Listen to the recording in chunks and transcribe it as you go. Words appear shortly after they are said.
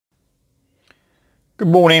Good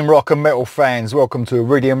morning, rock and metal fans. Welcome to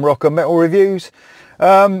Iridium Rock and Metal Reviews.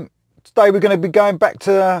 Today we're going to be going back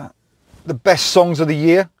to the best songs of the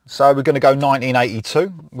year. So we're going to go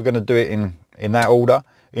 1982. We're going to do it in that order.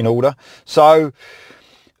 So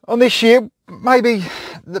on this year, maybe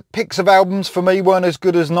the picks of albums for me weren't as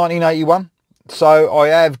good as 1981. So I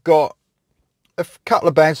have got a couple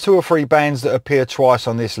of bands, 2 or 3 bands that appear twice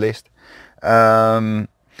on this list. And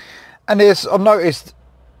I've noticed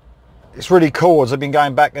it's really cool as I've been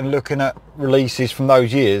going back and looking at releases from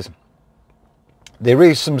those years. There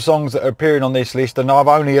is some songs that are appearing on this list and I've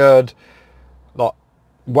only heard like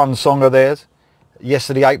one song of theirs.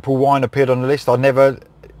 Yesterday, April Wine appeared on the list. I never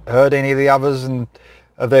heard any of the others and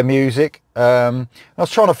of their music. I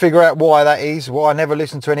was trying to figure out why that is, why I never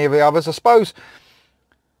listened to any of the others. I suppose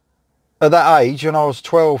at that age, when I was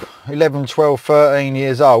 11, 12, 13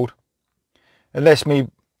 years old, unless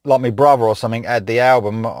like my brother or something had the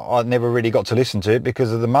album, I never really got to listen to it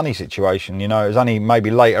because of the money situation. You know, it was only maybe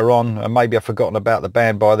later on, and maybe I've forgotten about the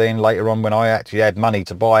band by then, later on when I actually had money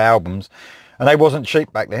to buy albums, and they wasn't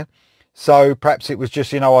cheap back then. So perhaps it was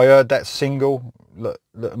just, you know, I heard that single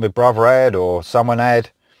that my brother had or someone had,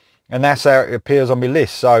 and that's how it appears on my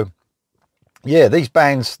list. So yeah, these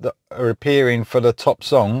bands that are appearing for the top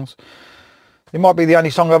songs, it might be the only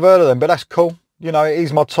song I've heard of them, but that's cool. You know, it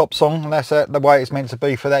is my top song, and that's the way it's meant to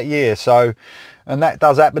be for that year. So, and that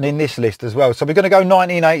does happen in this list as well. So we're going to go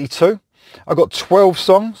 1982. I've got 12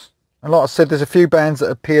 songs, and like I said, there's a few bands that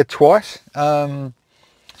appear twice. But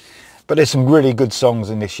there's some really good songs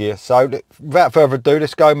in this year. So without further ado,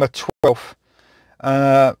 let's go my 12th.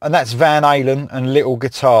 And that's Van Halen and Little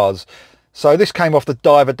Guitars. So this came off the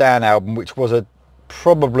Diver Down album, which was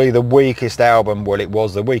probably the weakest album. Well, it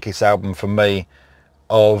was the weakest album for me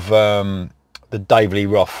of the David Lee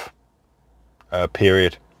Roth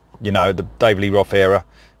period. You know, the David Lee Roth era,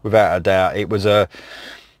 without a doubt. It was I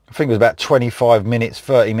think it was about 25 minutes,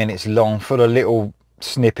 30 minutes long, full of little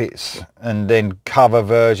snippets and then cover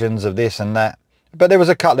versions of this and that. But there was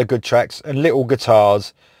a couple of good tracks, and Little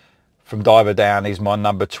Guitars from Diver Down is my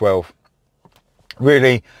number 12.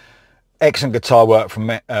 Really excellent guitar work from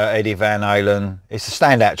Eddie Van Halen. It's a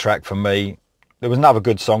standout track for me. There was another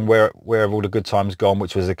good song, Where Have All the Good Times Gone,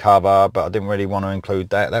 which was a cover, but I didn't really want to include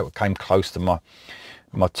that. That came close to my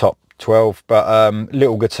top 12. But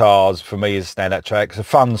Little Guitars for me is a standout track. It's a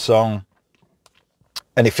fun song,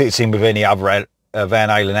 and it fits in with any other Van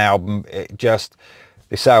Halen album.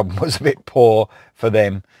 This album was a bit poor for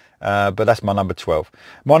them, but that's my number 12.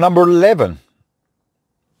 My number 11.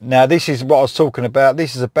 Now this is what I was talking about.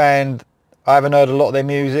 This is a band I haven't heard a lot of their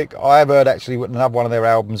music. I have heard actually another one of their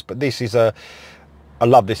albums, but this is I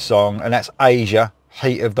love this song, and that's Asia,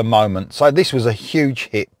 Heat of the Moment. So this was a huge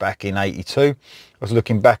hit back in 82. I was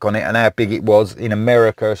looking back on it and how big it was in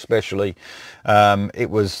America especially. It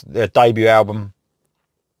was their debut album,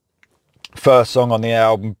 first song on the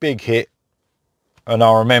album, big hit, and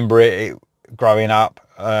I remember it growing up.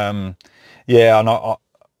 Yeah, and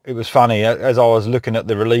it was funny, as I was looking at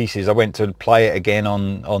the releases, I went to play it again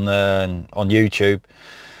on YouTube.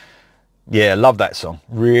 Yeah, love that song,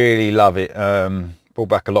 really love it. Brought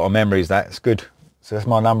back a lot of memories. That's good. So that's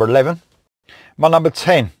my number 11. My number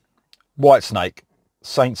 10, Whitesnake,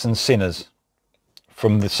 Saints and Sinners,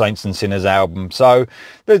 from the Saints and Sinners album. So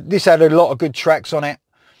this had a lot of good tracks on it.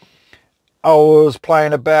 I was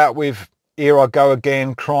playing about with Here I Go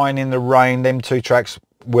Again, Crying in the Rain, them 2 tracks,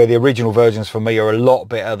 where the original versions for me are a lot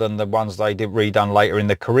better than the ones they did redone later in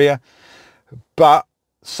their career. But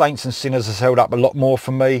Saints and Sinners has held up a lot more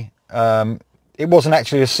for me. It wasn't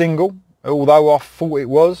actually a single, although I thought it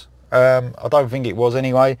was. I don't think it was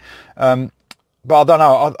anyway. But I don't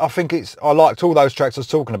know. I think I liked all those tracks I was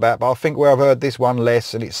talking about, but I think where I've heard this one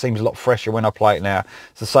less, and it seems a lot fresher when I play it now.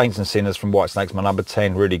 It's the Saints and Sinners from Whitesnake's my number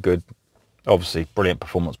 10. Really good. Obviously, brilliant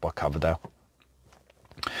performance by Coverdale.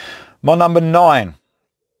 My number 9.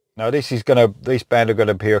 Now this band are going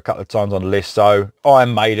to appear a couple of times on the list. So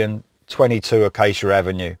Iron Maiden, 22 Acacia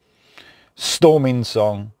Avenue. Storming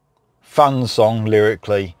song, fun song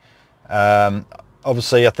lyrically.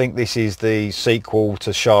 Obviously I think this is the sequel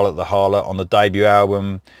to Charlotte the Harlot on the debut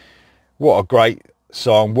album. What a great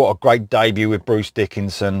song, what a great debut with Bruce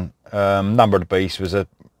Dickinson. Number of the Beast was a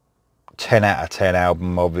 10 out of 10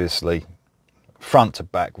 album, obviously. Front to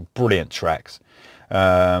back, brilliant tracks.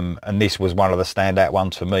 And this was one of the standout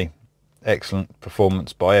ones for me. Excellent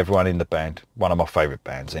performance by everyone in the band. One of my favourite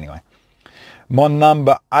bands anyway. My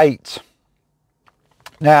number 8.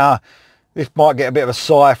 Now, this might get a bit of a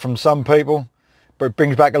sigh from some people, but it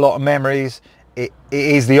brings back a lot of memories. It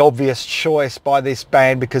is the obvious choice by this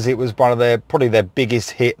band because it was one of probably their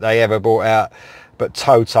biggest hit they ever brought out. But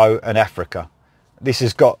Toto and Africa. This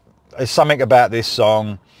has got, there's something about this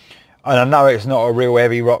song, and I know it's not a real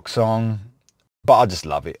heavy rock song, but I just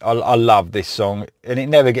love it. I love this song, and it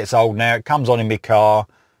never gets old now. It comes on in my car,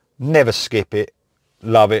 never skip it,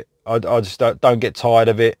 love it. I just don't get tired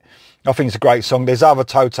of it. I think it's a great song. There's other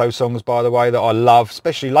Toto songs, by the way, that I love,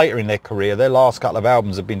 especially later in their career. Their last couple of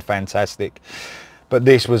albums have been fantastic, but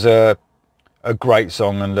this was a great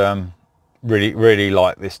song, and really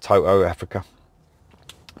like this Toto Africa.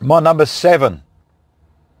 My number 7,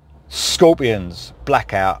 Scorpions,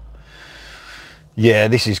 Blackout. Yeah,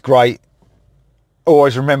 this is great.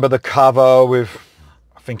 Always remember the cover with,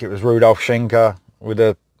 I think it was Rudolf Schenker with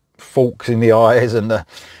the forks in the eyes, and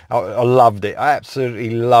I loved it. I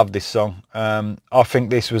absolutely loved this song. I think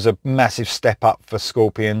this was a massive step up for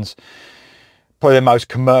Scorpions. Probably the most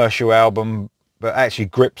commercial album, but actually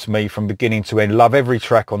grips me from beginning to end. Love every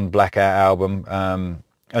track on the Blackout album,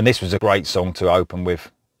 and this was a great song to open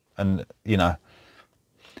with. And you know,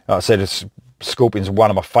 like I said, Scorpions are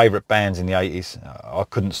one of my favourite bands in the 80s. I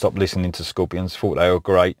couldn't stop listening to Scorpions, thought they were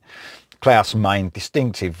great. Klaus Meine,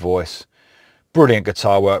 distinctive voice, brilliant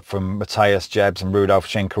guitar work from Matthias Jabs and Rudolf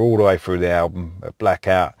Schenker all the way through the album.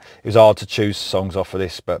 Blackout, it was hard to choose songs off of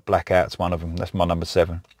this, but Blackout's one of them. That's my number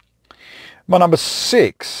 7. My number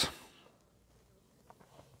 6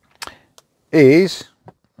 is,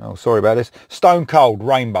 oh sorry about this, Stone Cold,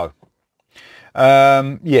 Rainbow.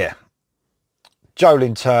 Yeah, Joe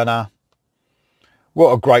Lynn Turner,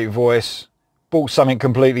 what a great voice. Brought something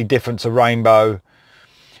completely different to Rainbow.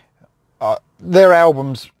 Their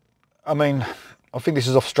albums, I mean, I think this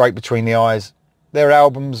is off Straight Between the Eyes. Their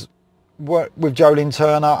albums were, with Joe Lynn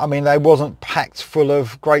Turner, I mean, they wasn't packed full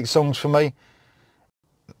of great songs for me.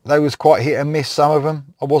 They was quite hit and miss, some of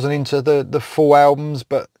them. I wasn't into the full albums,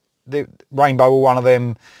 but Rainbow were one of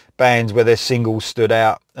them bands where their singles stood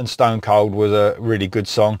out, and Stone Cold was a really good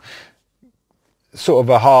song. Sort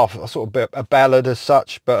of a ballad as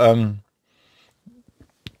such, but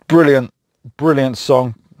brilliant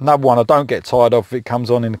song. Another one I don't get tired of. If it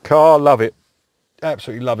comes on in the car, love it,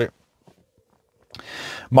 absolutely love it.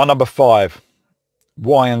 My number 5,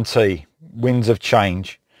 Y&T, Winds of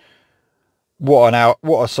Change. What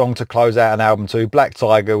a song to close out an album to. Black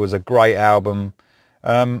Tiger was a great album.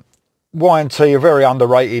 Y&T, a very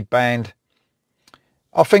underrated band.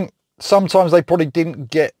 I think sometimes they probably didn't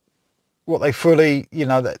get what they fully, you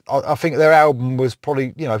know, I think their album was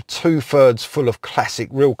probably, you know, 2/3 full of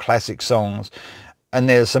real classic songs, and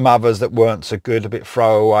there's some others that weren't so good, a bit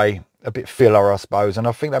throwaway, a bit filler, I suppose, and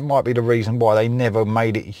I think that might be the reason why they never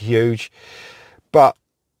made it huge. But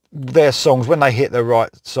their songs, when they hit the right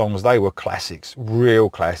songs, they were classics, real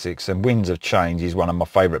classics, and Winds of Change is one of my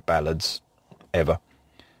favourite ballads ever.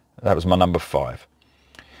 That was my number 5.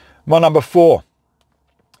 My number 4,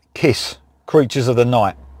 Kiss, Creatures of the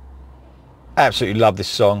Night. Absolutely love this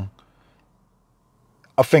song.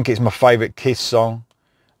 I think it's my favourite Kiss song.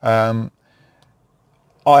 I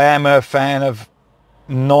am a fan of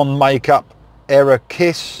non-makeup era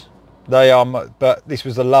Kiss. But this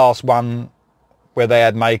was the last one where they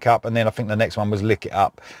had makeup, and then I think the next one was Lick It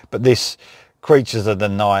Up. But this Creatures of the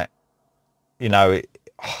Night, you know,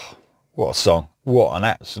 what a song. What an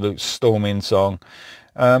absolute storming song.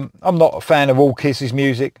 I'm not a fan of all Kiss's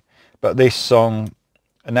music, but this song,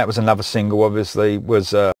 and that was another single obviously,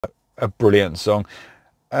 was a brilliant song.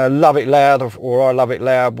 Love It Loud, or I Love It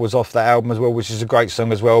Loud, was off that album as well, which is a great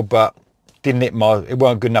song as well, but it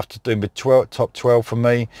weren't good enough to do the top 12 for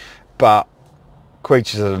me. But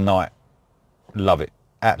Creatures of the Night, love it,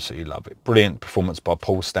 absolutely love it. Brilliant performance by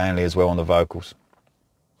Paul Stanley as well on the vocals.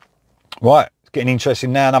 Right, it's getting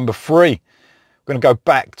interesting now. Number 3, we're going to go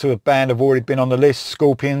back to a band I've already been on the list,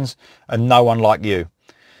 Scorpions, and No One Like You.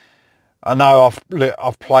 I know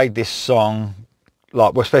I've played this song,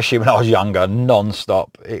 like, especially when I was younger,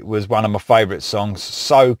 non-stop. It was one of my favourite songs,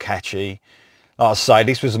 so catchy. Like I say,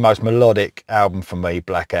 this was the most melodic album for me,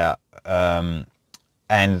 Blackout.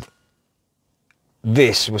 And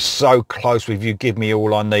this was so close with You Give Me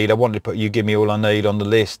All I Need. I wanted to put You Give Me All I Need on the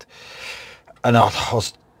list. And I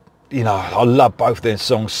was, you know, I love both of their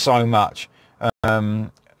songs so much.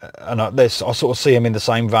 And I sort of see them in the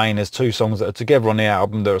same vein as two songs that are together on the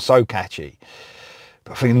album that are so catchy.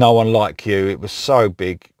 But I think No One Like You, it was so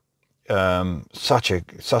big, such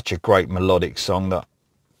a great melodic song.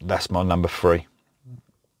 That's my number 3.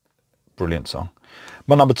 Brilliant song.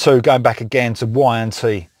 My number 2, going back again to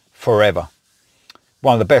Y&T, Forever.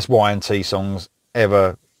 One of the best Y&T songs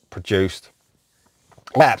ever produced.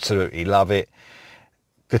 Absolutely love it.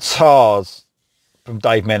 Guitars from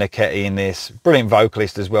Dave Meniketti in this, brilliant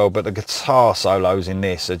vocalist as well, but the guitar solos in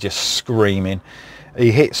this are just screaming.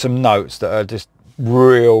 He hits some notes that are just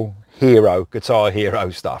real Guitar Hero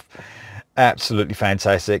stuff. Absolutely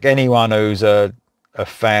fantastic. Anyone who's a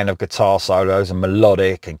fan of guitar solos and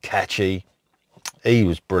melodic and catchy, he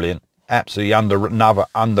was brilliant. Absolutely another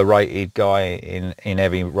underrated guy in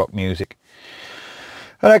heavy rock music.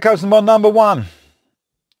 And that goes to my number one,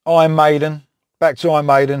 Iron Maiden. Back to Iron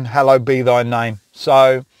Maiden, Hallowed Be Thy Name.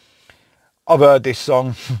 So I've heard this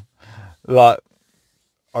song like,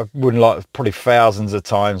 I wouldn't like, probably thousands of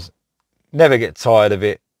times. Never get tired of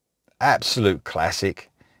it. Absolute classic.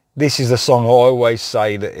 This is the song I always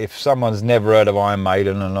say that if someone's never heard of Iron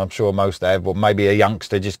Maiden, and I'm sure most have, or maybe a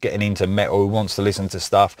youngster just getting into metal who wants to listen to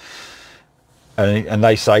stuff, and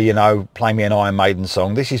they say, you know, play me an Iron Maiden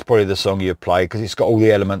song, this is probably the song you play, because it's got all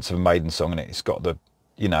the elements of a Maiden song in it. It's got the,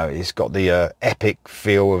 you know, it's got the epic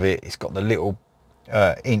feel of it. It's got the little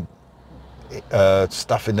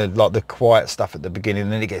stuff in the, like the quiet stuff at the beginning,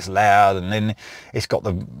 and then it gets loud, and then it's got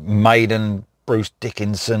the Maiden, Bruce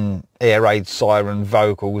Dickinson, air raid siren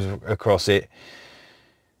vocals across it.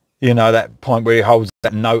 You know, that point where he holds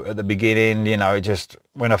that note at the beginning, you know, it just,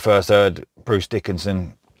 when I first heard Bruce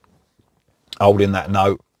Dickinson holding that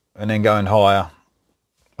note and then going higher,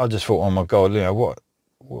 I just thought, oh my God, you know,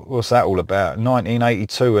 what's that all about?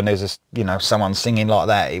 1982, and there's this, you know, someone singing like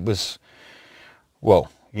that. It was,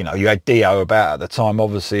 well, you know, you had Dio about at the time,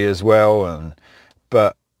 obviously, as well,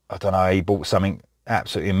 but I don't know, he brought something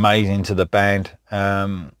absolutely amazing to the band.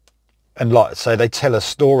 And like I say, they tell a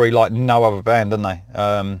story like no other band, don't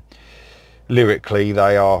they? Lyrically,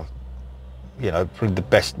 they are, you know, probably the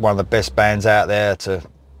best, one of the best bands out there to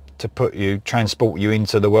transport you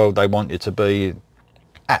into the world they want you to be.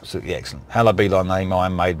 Absolutely excellent. Hallowed Be Thy Name,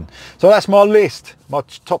 Iron Maiden. So that's my list, my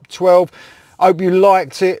top 12. Hope you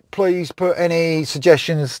liked it. Please put any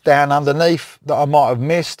suggestions down underneath that I might have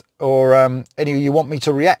missed, or any you want me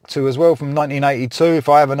to react to as well from 1982. If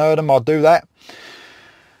I haven't heard them, I'll do that.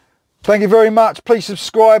 Thank you very much. Please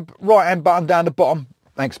subscribe. Right hand button down the bottom.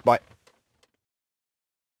 Thanks. Bye.